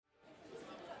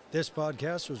This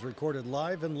podcast was recorded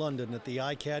live in London at the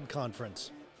ICAD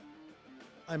conference.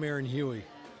 I'm Aaron Huey.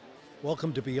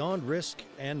 Welcome to Beyond Risk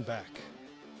and Back.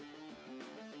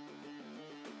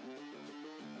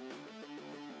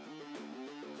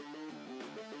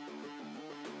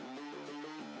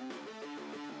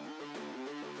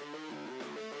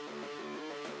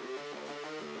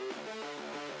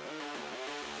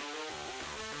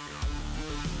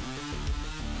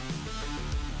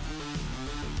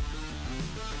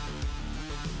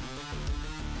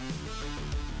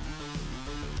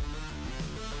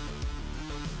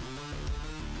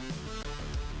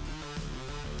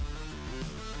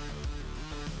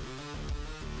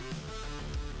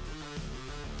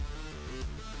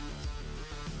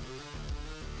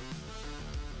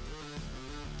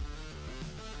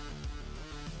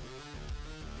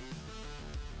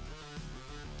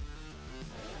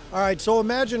 All right, so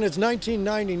imagine it's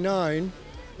 1999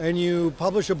 and you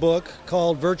publish a book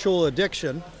called Virtual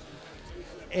Addiction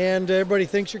and everybody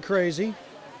thinks you're crazy.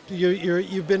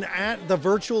 You've been at the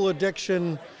virtual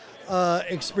addiction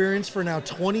experience for now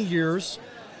 20 years.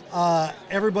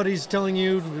 Everybody's telling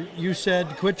you said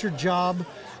quit your job,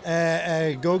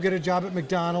 go get a job at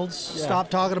McDonald's, stop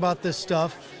talking about this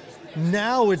stuff.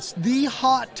 Now it's the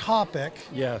hot topic.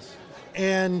 Yes.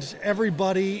 And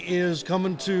everybody is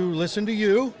coming to listen to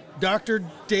you, Dr.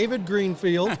 David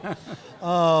Greenfield.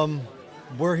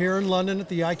 We're here in London at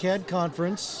the ICAD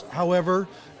conference. However,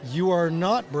 you are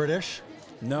not British.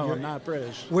 No, I'm not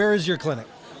British. Where is your clinic?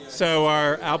 So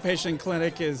our outpatient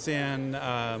clinic is in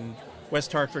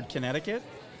West Hartford, Connecticut,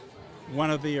 one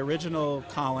of the original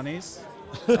colonies.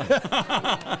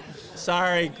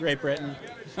 Sorry, Great Britain.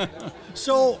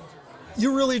 So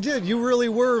you really did. You really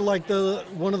were like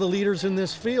one of the leaders in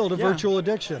this field of virtual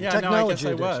addiction, technology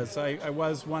addiction. I guess I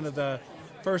was one of the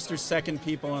first or second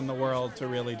people in the world to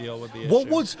really deal with the issue.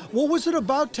 What was it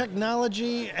about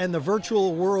technology and the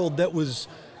virtual world that was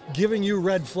giving you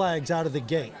red flags out of the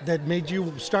gate that made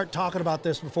you start talking about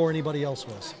this before anybody else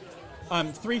was?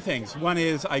 Three things. One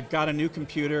is I got a new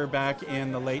computer back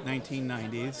in the late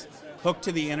 1990s, hooked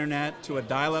to the internet to a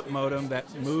dial-up modem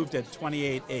that moved at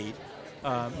 28.8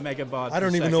 megabaud. I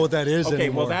don't even know what that is anymore. Okay,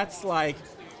 well that's like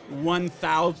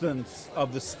 1,000th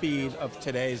of the speed of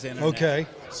today's internet. Okay.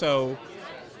 So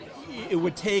it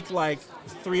would take like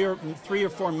three or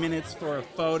 4 minutes for a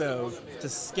photo to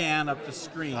scan up the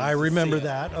screen. I remember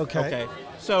that. Okay.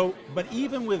 So, but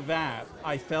even with that,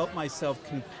 I felt myself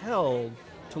compelled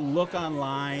to look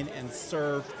online and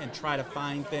surf and try to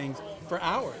find things for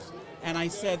hours. And I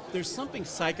said, there's something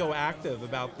psychoactive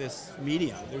about this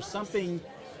medium. There's something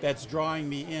that's drawing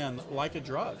me in like a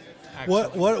drug, actually.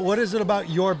 What is it about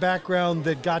your background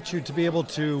that got you to be able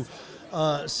to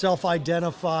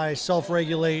self-identify,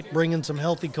 self-regulate, bring in some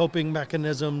healthy coping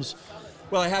mechanisms?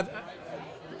 Well, I have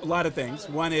a lot of things.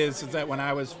 One is that when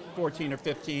I was 14 or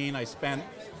 15, I spent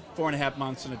 4.5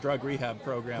 months in a drug rehab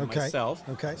program myself.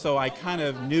 Okay. So I kind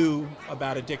of knew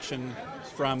about addiction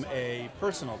from a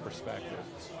personal perspective.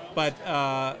 But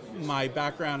my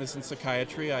background is in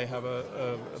psychiatry. I have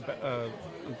a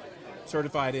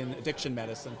certified in addiction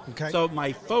medicine. Okay. So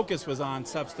my focus was on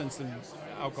substance and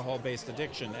alcohol-based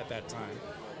addiction at that time.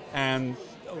 And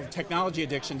technology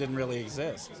addiction didn't really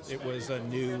exist. It was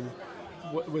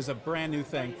a brand new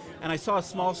thing. And I saw a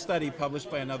small study published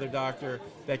by another doctor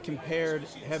that compared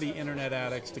heavy internet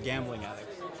addicts to gambling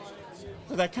addicts.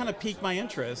 So that kind of piqued my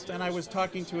interest. And I was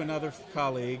talking to another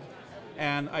colleague,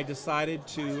 and I decided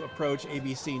to approach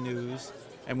ABC News,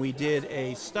 and we did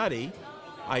a study.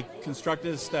 I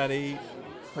constructed a study,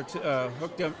 hooked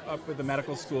up with the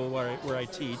medical school where I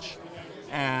teach,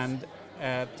 and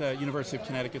at University of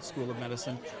Connecticut School of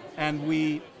Medicine, and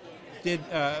we did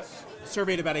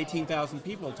surveyed about 18,000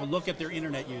 people to look at their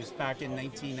internet use back in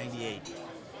 1998.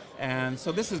 And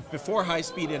so this is before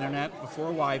high-speed internet, before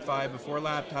Wi-Fi, before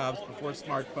laptops, before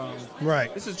smartphones.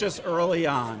 Right. This is just early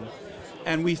on.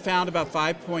 And we found about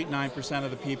 5.9% of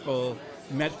the people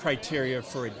met criteria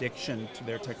for addiction to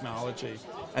their technology.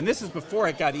 And this is before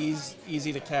it got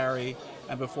easy to carry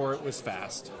and before it was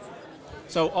fast.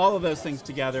 So all of those things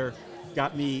together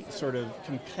got me sort of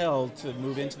compelled to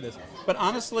move into this. But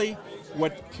honestly,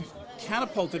 what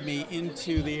catapulted me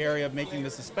into the area of making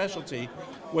this a specialty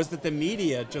was that the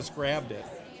media just grabbed it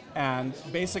and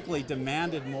basically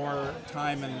demanded more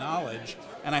time and knowledge,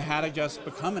 and I had to just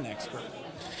become an expert.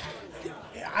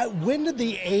 When did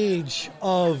the age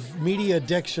of media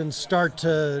addiction start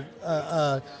to,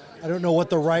 I don't know what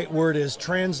the right word is,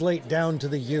 translate down to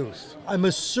the youth? I'm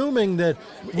assuming that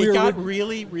it got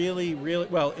really,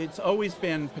 well, it's always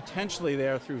been potentially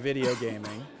there through video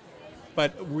gaming,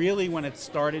 but really when it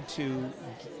started to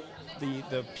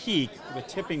the peak, the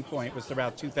tipping point was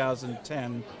about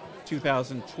 2010,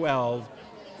 2012,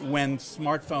 when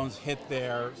smartphones hit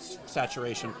their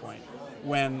saturation point,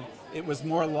 when it was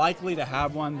more likely to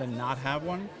have one than not have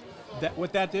one.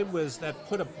 What that did was that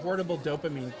put a portable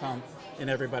dopamine pump in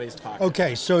everybody's pocket.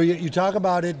 Okay, so you talk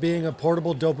about it being a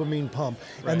portable dopamine pump,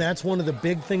 Right. and that's one of the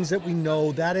big things that we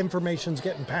know. That information's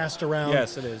getting passed around.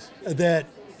 Yes, it is. That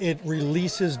it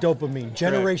releases dopamine,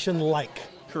 generation-like.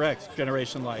 Correct,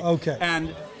 generation-like. Okay.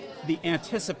 And the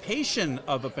anticipation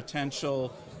of a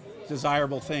potential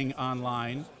desirable thing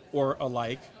online or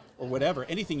alike or whatever,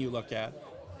 anything you look at,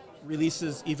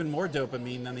 releases even more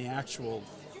dopamine than the actual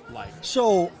like.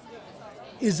 So,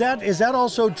 is that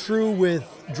also true with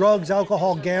drugs,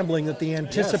 alcohol, gambling? That the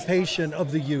anticipation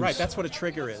of the use. Right, that's what a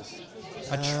trigger is.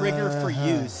 A trigger for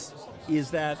use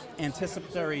is that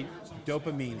anticipatory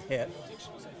dopamine hit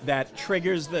that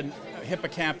triggers the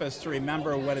hippocampus to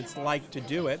remember what it's like to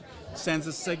do it, sends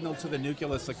a signal to the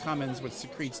nucleus accumbens, which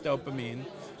secretes dopamine,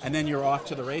 and then you're off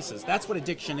to the races. That's what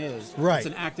addiction is. Right. It's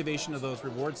an activation of those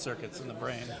reward circuits in the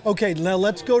brain. Okay, now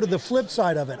let's go to the flip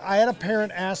side of it. I had a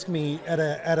parent ask me at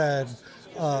a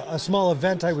small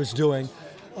event I was doing,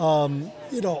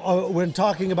 when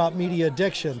talking about media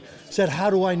addiction, said, how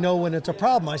do I know when it's a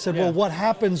problem? I said, well, what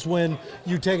happens when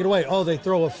you take it away? Oh, they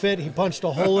throw a fit. He punched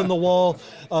a hole in the wall.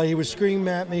 He was screaming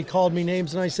at me, called me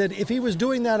names. And I said, if he was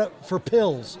doing that for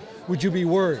pills, would you be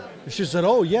worried? She said,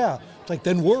 oh, yeah. It's like,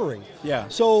 then worry. Yeah.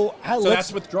 So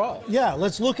that's withdrawal. Yeah,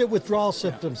 let's look at withdrawal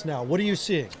symptoms now. What are you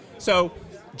seeing? So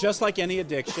just like any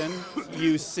addiction,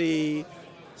 you see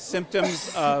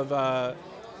symptoms of,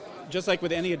 just like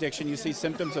with any addiction, you see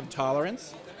symptoms of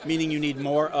tolerance, meaning you need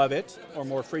more of it or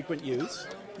more frequent use.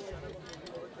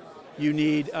 You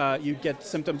get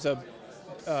symptoms of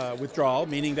withdrawal,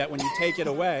 meaning that when you take it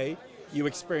away, you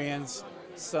experience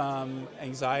some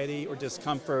anxiety or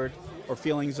discomfort or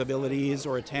feelings of ill-ease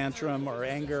or a tantrum or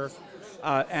anger,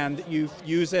 and you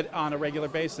use it on a regular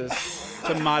basis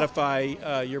to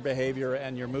modify your behavior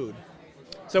and your mood.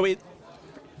 So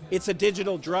it's a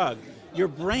digital drug. Your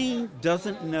brain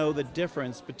doesn't know the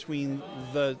difference between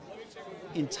the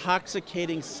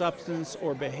intoxicating substance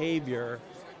or behavior.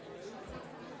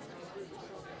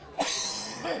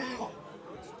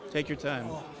 Take your time.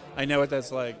 I know what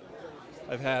that's like.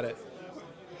 I've had it.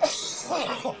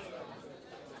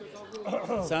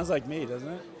 Sounds like me, doesn't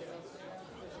it?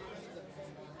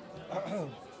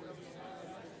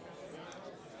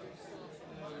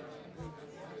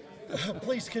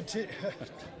 Please continue.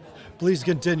 Please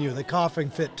continue. The coughing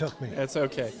fit took me. That's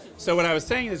okay. So what I was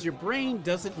saying is your brain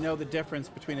doesn't know the difference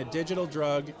between a digital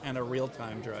drug and a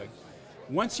real-time drug.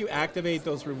 Once you activate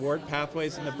those reward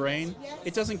pathways in the brain,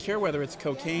 it doesn't care whether it's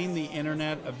cocaine, the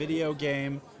internet, a video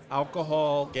game,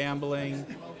 alcohol, gambling.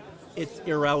 It's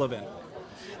irrelevant.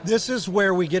 This is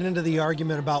where we get into the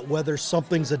argument about whether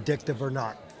something's addictive or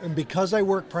not. And because I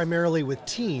work primarily with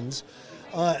teens,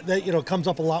 that comes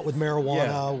up a lot with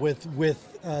marijuana, with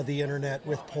the internet,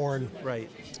 with porn. Right.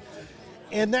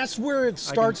 And that's where it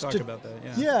starts I can talk about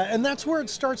that, yeah, and that's where it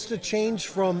starts to change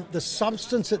from the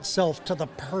substance itself to the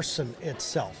person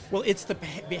itself. Well, it's the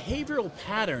behavioral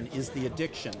pattern is the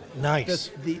addiction.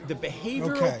 Nice. The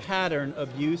behavioral pattern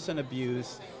of use and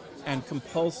abuse and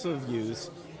compulsive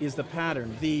use is the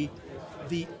pattern. The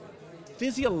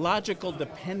physiological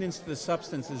dependence to the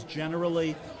substance is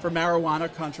generally, for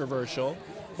marijuana, controversial,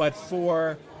 but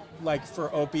for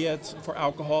opiates, for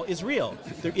alcohol, is real.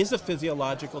 There is a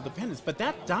physiological dependence, but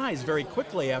that dies very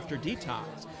quickly after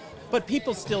detox. But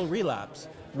people still relapse.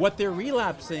 What they're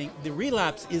relapsing, the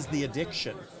relapse is the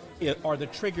addiction. It are the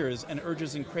triggers and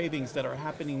urges and cravings that are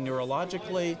happening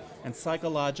neurologically and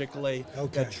psychologically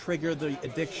that trigger the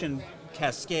addiction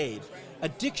cascade.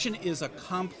 Addiction is a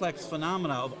complex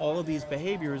phenomena of all of these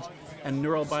behaviors and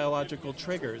neurobiological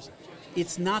triggers.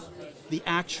 It's not the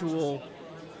actual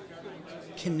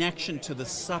connection to the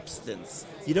substance.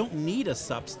 You don't need a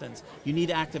substance. You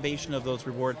need activation of those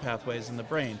reward pathways in the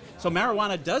brain. So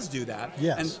marijuana does do that.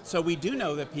 Yes. And so we do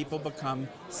know that people become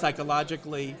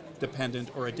psychologically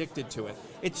dependent or addicted to it.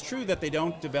 It's true that they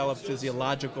don't develop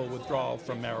physiological withdrawal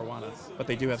from marijuana, but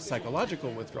they do have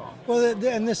psychological withdrawal. Well,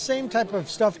 and the same type of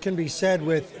stuff can be said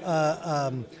with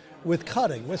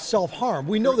cutting, with self-harm.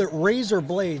 We know that razor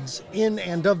blades in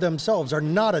and of themselves are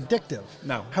not addictive.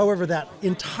 No. However, that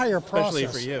entire process...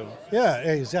 Especially for you. Yeah,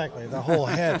 exactly, the whole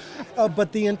head.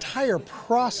 But the entire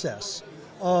process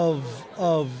of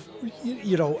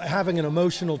having an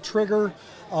emotional trigger,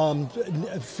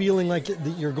 feeling like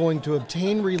you're going to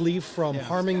obtain relief from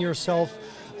harming yourself,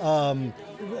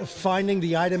 finding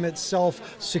the item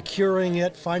itself, securing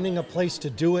it, finding a place to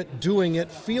do it, doing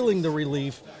it, feeling the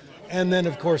relief, And then,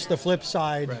 of course, the flip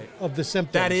side Right. of the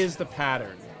symptoms. That is the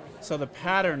pattern. So the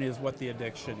pattern is what the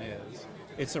addiction is.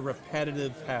 It's a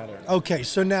repetitive pattern. Okay,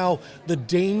 so now the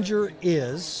danger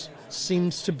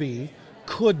seems to be,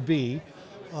 could be,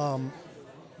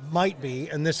 might be,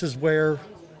 and this is where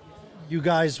you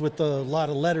guys with a lot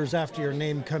of letters after your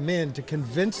name come in to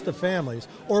convince the families,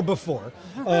 or before,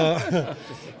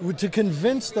 to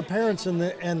convince the parents and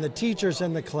the teachers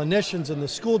and the clinicians and the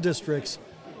school districts,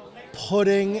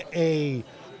 putting a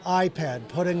iPad,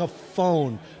 putting a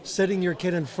phone, sitting your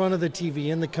kid in front of the TV,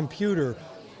 in the computer,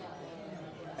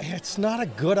 it's not a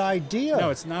good idea. No,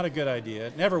 it's not a good idea.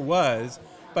 It never was.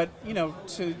 But,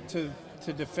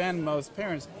 to defend most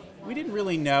parents, we didn't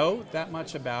really know that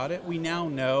much about it. We now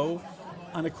know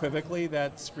unequivocally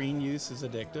that screen use is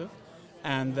addictive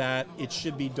and that it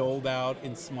should be doled out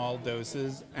in small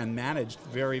doses and managed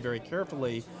very, very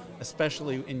carefully,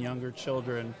 especially in younger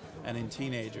children and in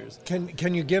teenagers.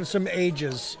 Can you give some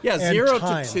ages? Yeah, and 0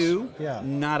 times? to 2, Yeah.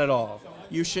 not at all.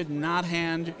 You should not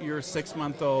hand your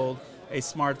 6-month-old a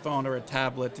smartphone or a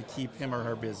tablet to keep him or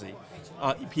her busy.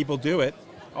 People do it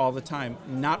all the time.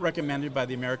 Not recommended by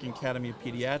the American Academy of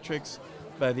Pediatrics,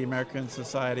 by the American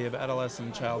Society of Adolescent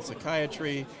and Child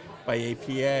Psychiatry, by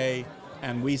APA,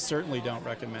 and we certainly don't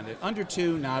recommend it. Under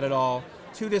 2, not at all.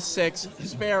 2 to 6,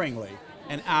 sparingly,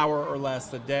 an hour or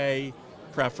less a day,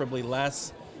 preferably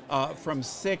less. From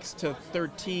 6 to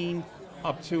 13,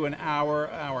 up to an hour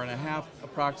and a half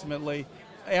approximately.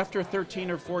 After 13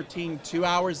 or 14, 2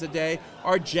 hours a day.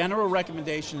 Our general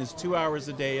recommendation is 2 hours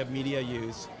a day of media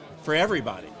use for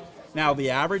everybody. Now,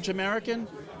 the average American,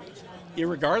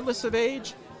 irregardless of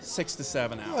age, 6 to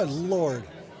 7 hours. Good Lord.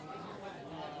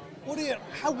 What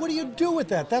do you do with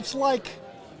that? That's like...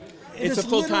 It's a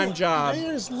full-time job. It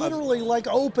is literally like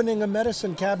opening a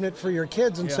medicine cabinet for your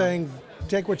kids and saying,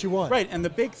 take what you want. Right, and the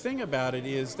big thing about it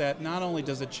is that not only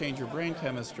does it change your brain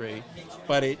chemistry,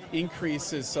 but it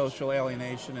increases social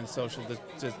alienation and social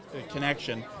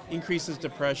connection, increases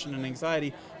depression and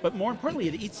anxiety, but more importantly,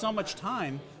 it eats so much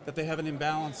time that they have an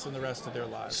imbalance in the rest of their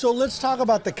lives. So let's talk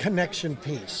about the connection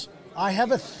piece. I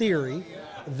have a theory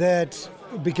that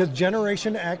because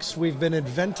Generation X, we've been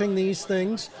inventing these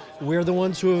things. We're the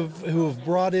ones who have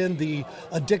brought in the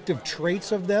addictive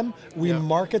traits of them. We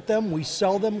market them, we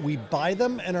sell them, we buy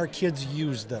them, and our kids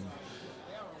use them.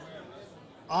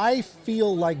 I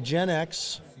feel like Gen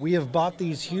X, we have bought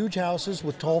these huge houses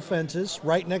with tall fences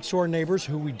right next to our neighbors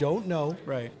who we don't know.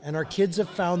 Right. And our kids have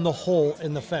found the hole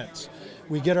in the fence.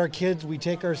 We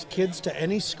take our kids to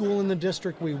any school in the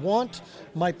district we want,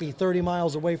 might be 30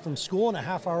 miles away from school and a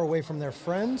half hour away from their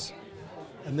friends,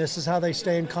 and this is how they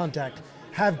stay in contact.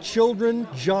 Have children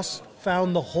just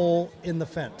found the hole in the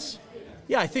fence?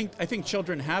 Yeah, I think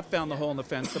children have found the hole in the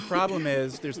fence. The problem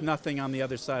is there's nothing on the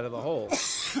other side of the hole.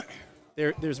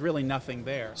 There's really nothing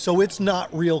there. So it's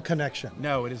not real connection?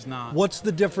 No, it is not. What's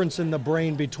the difference in the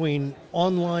brain between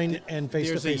online and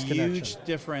face-to-face connection? There's a huge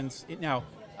difference. Now,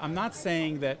 I'm not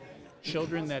saying that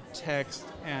children that text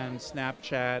and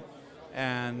Snapchat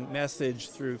and message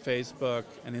through Facebook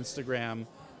and Instagram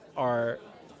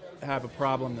have a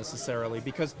problem necessarily,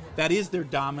 because that is their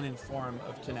dominant form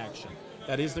of connection.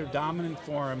 That is their dominant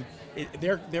form.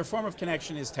 Their form of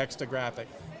connection is textographic.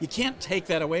 You can't take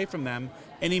that away from them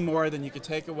any more than you could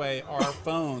take away our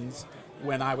phones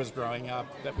when I was growing up,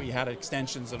 that we had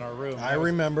extensions in our room. I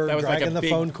remember dragging the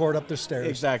phone cord up the stairs.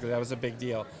 Exactly, that was a big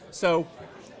deal. So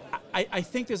I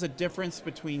think there's a difference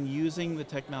between using the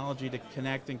technology to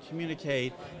connect and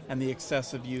communicate and the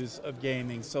excessive use of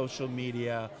gaming, social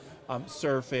media,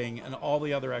 surfing, and all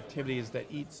the other activities that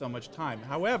eat so much time.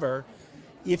 However,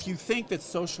 if you think that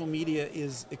social media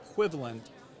is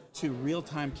equivalent to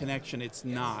real-time connection, it's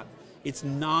not. It's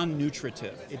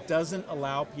non-nutritive. It doesn't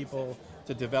allow people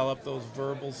to develop those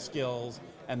verbal skills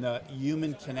and the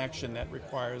human connection that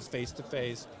requires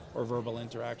face-to-face or verbal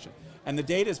interaction. And the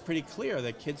data is pretty clear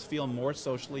that kids feel more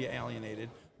socially alienated,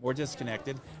 more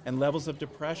disconnected, and levels of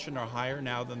depression are higher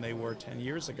now than they were 10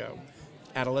 years ago.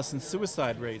 Adolescent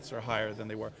suicide rates are higher than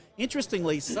they were.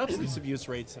 Interestingly, substance abuse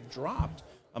rates have dropped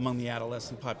among the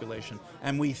adolescent population.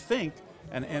 And we think,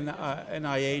 and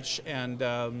NIH and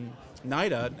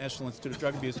NIDA, National Institute of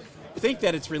Drug Abuse, think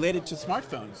that it's related to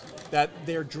smartphones, that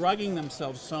they're drugging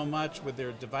themselves so much with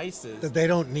their devices that they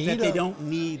don't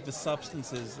need the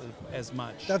substances as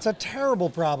much. That's a terrible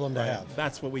problem to have.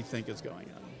 That's what we think is going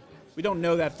on. We don't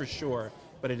know that for sure,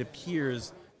 but it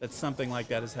appears that something like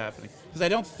that is happening. Because I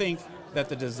don't think that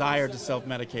the desire to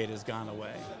self-medicate has gone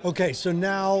away. Okay, so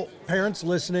now parents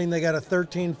listening, they got a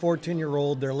 13,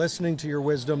 14-year-old, they're listening to your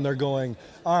wisdom, they're going,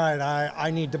 all right,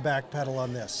 I need to backpedal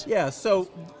on this. Yeah, so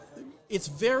it's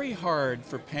very hard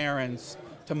for parents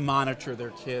to monitor their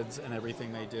kids and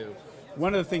everything they do.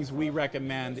 One of the things we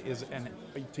recommend is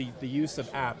the use of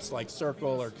apps like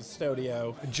Circle or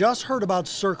Custodio. Just heard about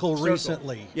Circle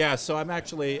recently. Yeah, so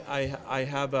I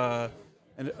have a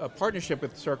partnership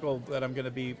with Circle that I'm going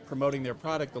to be promoting their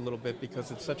product a little bit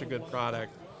because it's such a good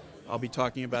product. I'll be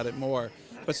talking about it more.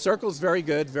 But Circle's very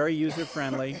good, very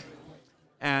user-friendly,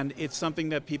 and it's something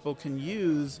that people can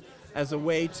use as a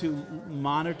way to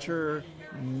monitor,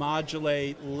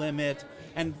 modulate, limit,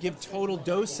 and give total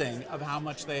dosing of how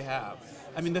much they have.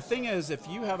 I mean, the thing is, if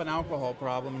you have an alcohol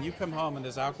problem and you come home and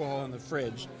there's alcohol in the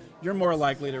fridge, you're more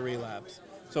likely to relapse.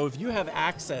 So if you have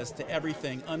access to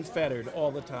everything unfettered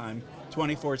all the time,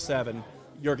 24/7,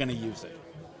 you're going to use it.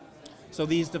 So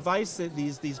these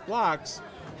devices, these blocks,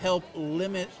 help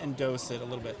limit and dose it a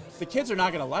little bit. The kids are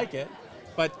not going to like it,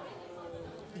 but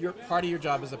part of your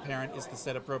job as a parent is to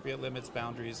set appropriate limits,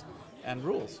 boundaries, and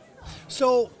rules.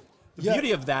 So the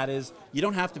beauty of that is you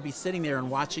don't have to be sitting there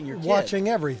and watching your kid. Watching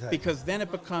everything. Because then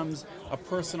it becomes a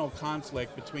personal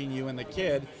conflict between you and the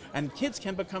kid, and kids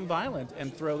can become violent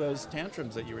and throw those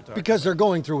tantrums that you were talking about. Because they're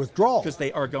going through withdrawal. Because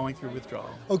they are going through withdrawal.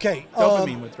 Okay.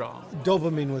 Dopamine withdrawal.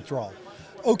 Dopamine withdrawal.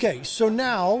 Okay, so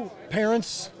now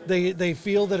parents, they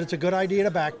feel that it's a good idea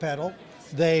to backpedal.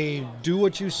 They do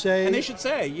what you say. And they should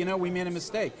say, we made a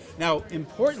mistake. Now,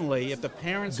 importantly, if the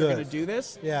parents are going to do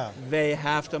this, they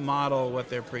have to model what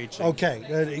they're preaching.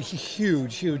 Okay,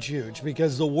 huge,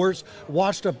 because the worst,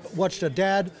 watched a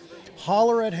dad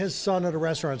holler at his son at a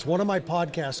restaurant. It's one of my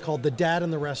podcasts called The Dad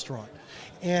in the Restaurant.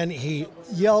 And he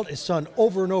yelled at his son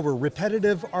over and over,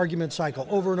 repetitive argument cycle,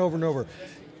 over and over and over.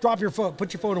 Drop your phone,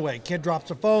 put your phone away. Kid drops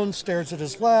the phone, stares at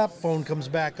his lap, phone comes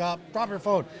back up, drop your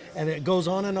phone. And it goes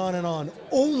on and on and on,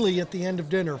 only at the end of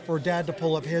dinner for dad to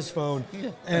pull up his phone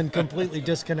and completely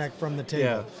disconnect from the table.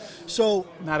 Yeah. So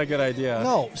not a good idea.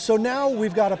 No. So now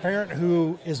we've got a parent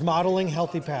who is modeling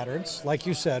healthy patterns, like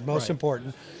you said, most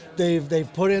important.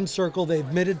 They've put in Circle, they've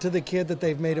admitted to the kid that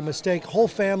they've made a mistake. Whole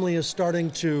family is starting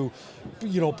to,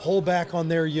 pull back on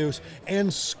their use.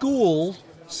 And school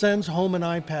sends home an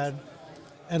iPad.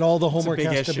 And all the homework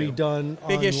has to be done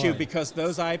Big online. issue, because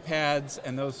those iPads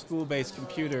and those school-based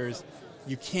computers,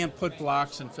 you can't put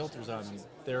blocks and filters on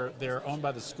them. They're owned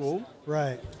by the school.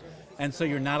 Right. And so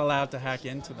you're not allowed to hack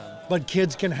into them. But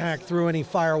kids can hack through any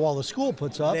firewall the school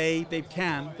puts up. They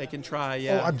can try,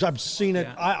 yeah. Oh, I've seen it.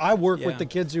 Yeah. I work with the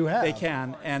kids who have. They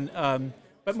can. And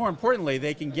but more importantly,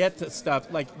 they can get to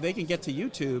stuff, like they can get to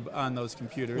YouTube on those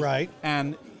computers. Right.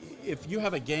 And if you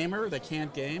have a gamer that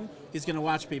can't game, he's going to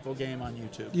watch people game on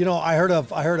YouTube. I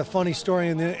heard a funny story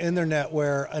in the internet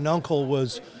where an uncle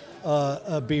was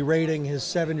berating his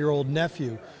 7-year-old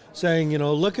nephew, saying,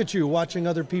 look at you watching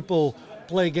other people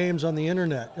play games on the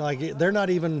internet. Like, they're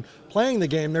not even playing the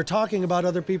game; they're talking about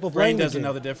other people playing the game. Brain doesn't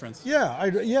know the difference.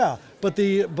 Yeah. But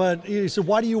he said,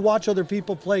 why do you watch other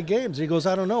people play games? He goes,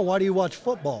 I don't know. Why do you watch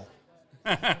football?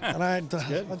 And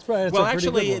that's right. Well,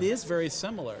 actually, it is very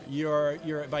similar.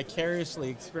 You're vicariously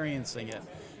experiencing it.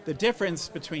 The difference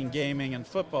between gaming and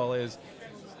football is,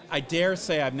 I dare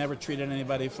say I've never treated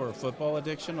anybody for a football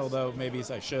addiction, although maybe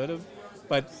I should have.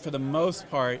 But for the most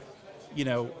part,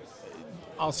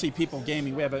 I'll see people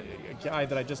gaming. We have a guy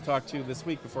that I just talked to this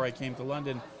week before I came to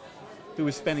London who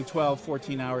was spending 12,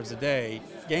 14 hours a day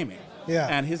gaming. Yeah.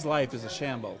 And his life is a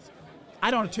shambles.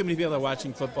 I don't know too many people that are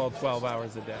watching football 12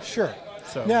 hours a day. Sure.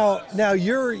 So now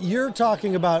you're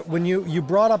talking about, when you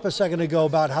brought up a second ago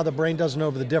about how the brain doesn't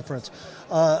know the difference.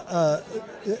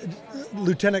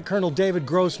 Lieutenant Colonel David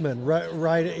Grossman,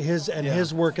 right,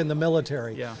 his work in the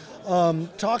military. Yeah.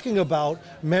 Talking about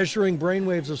measuring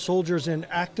brainwaves of soldiers in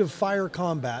active fire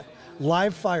combat,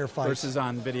 live firefights versus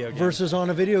on video games. Versus on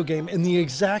a video game, and the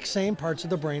exact same parts of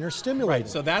the brain are stimulated. Right.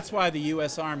 So that's why the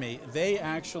U.S. Army, they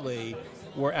actually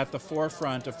were at the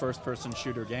forefront of first-person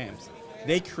shooter games.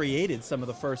 They created some of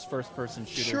the first-person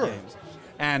shooter games.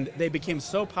 And they became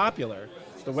so popular,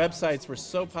 the websites were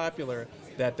so popular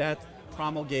that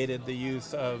promulgated the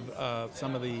use of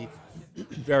some of the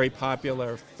very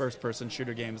popular first-person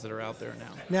shooter games that are out there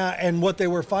now. And what they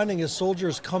were finding is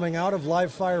soldiers coming out of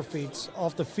live fire feats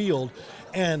off the field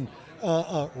and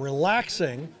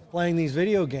relaxing, playing these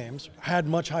video games, had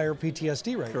much higher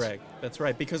PTSD rates. Correct. That's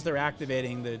right, because they're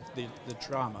activating the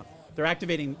trauma. They're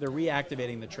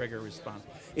reactivating the trigger response.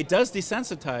 It does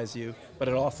desensitize you, but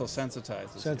it also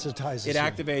sensitizes. It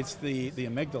activates the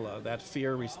amygdala, that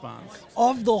fear response.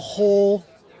 Of the whole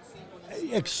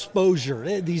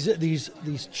exposure,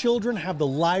 these children have the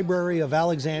Library of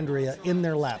Alexandria in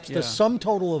their laps, the sum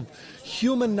total of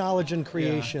human knowledge and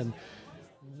creation.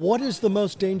 What is the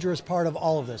most dangerous part of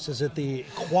all of this? Is it the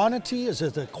quantity? Is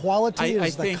it the quality?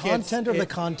 Is it the content or the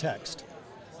context?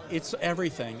 It's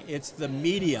everything. It's the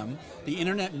medium. The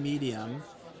internet medium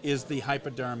is the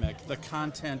hypodermic. The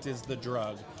content is the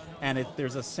drug. And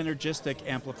there's a synergistic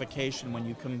amplification when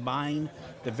you combine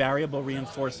the variable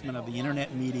reinforcement of the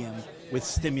internet medium with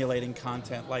stimulating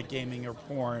content like gaming or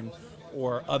porn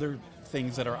or other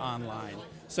things that are online.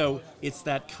 So it's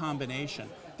that combination.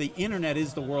 The internet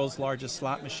is the world's largest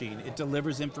slot machine. It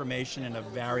delivers information in a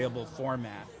variable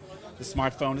format. The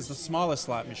smartphone is the smallest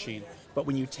slot machine. But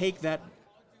when you take that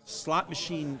slot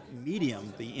machine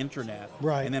medium, the internet,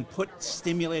 right, and then put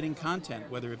stimulating content,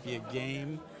 whether it be a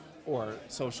game or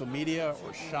social media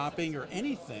or shopping or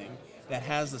anything that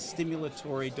has a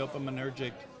stimulatory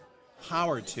dopaminergic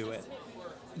power to it,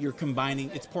 you're combining,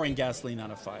 it's pouring gasoline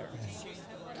on a fire.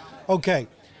 Okay,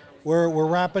 we're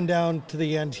wrapping down to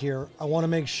the end here. I want to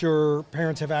make sure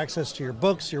parents have access to your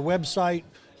books, your website,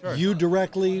 Sure. You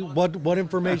directly, what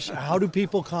information, how do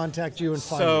people contact you and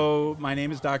find you? So my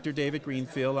name is Dr. David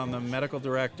Greenfield. I'm the medical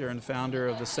director and founder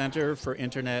of the Center for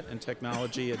Internet and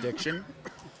Technology Addiction.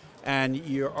 And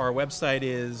our website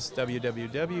is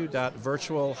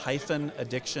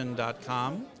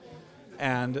www.virtual-addiction.com.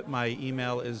 And my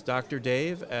email is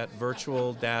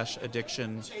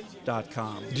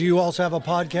drdave@virtual-addiction.com. Do you also have a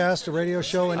podcast, a radio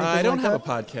show, anything I don't like have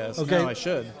that? a podcast. Okay. No, I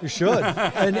should. You should.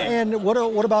 and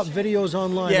what about videos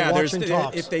online? Yeah, watching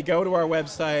talks? if they go to our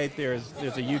website, there's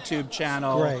a YouTube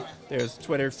channel. Great. There's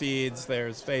Twitter feeds.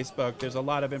 There's Facebook. There's a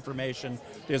lot of information.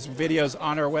 There's videos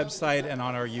on our website and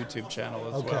on our YouTube channel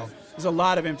as well. There's a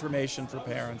lot of information for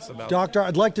parents about. Doctor,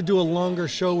 I'd like to do a longer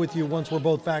show with you once we're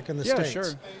both back in the States. Yeah,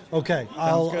 sure. Okay.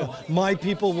 Good. My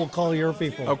people will call your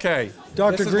people. Okay.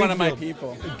 Dr. This is Greenfield, one of my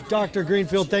people. Dr.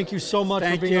 Greenfield, thank you so much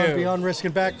Thank for being on you. Beyond Risk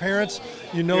and Back. Parents,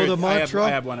 you know the mantra. I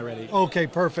have one already. Okay,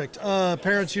 perfect.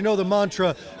 Parents, you know the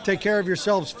mantra. Take care of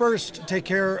yourselves first. Take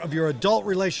care of your adult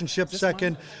relationships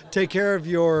second. Take care of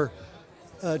your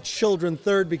children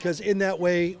third, because in that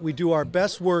way we do our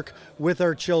best work with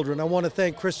our children. I want to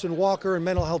thank Kristen Walker and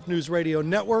Mental Health News Radio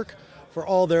Network for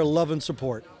all their love and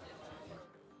support.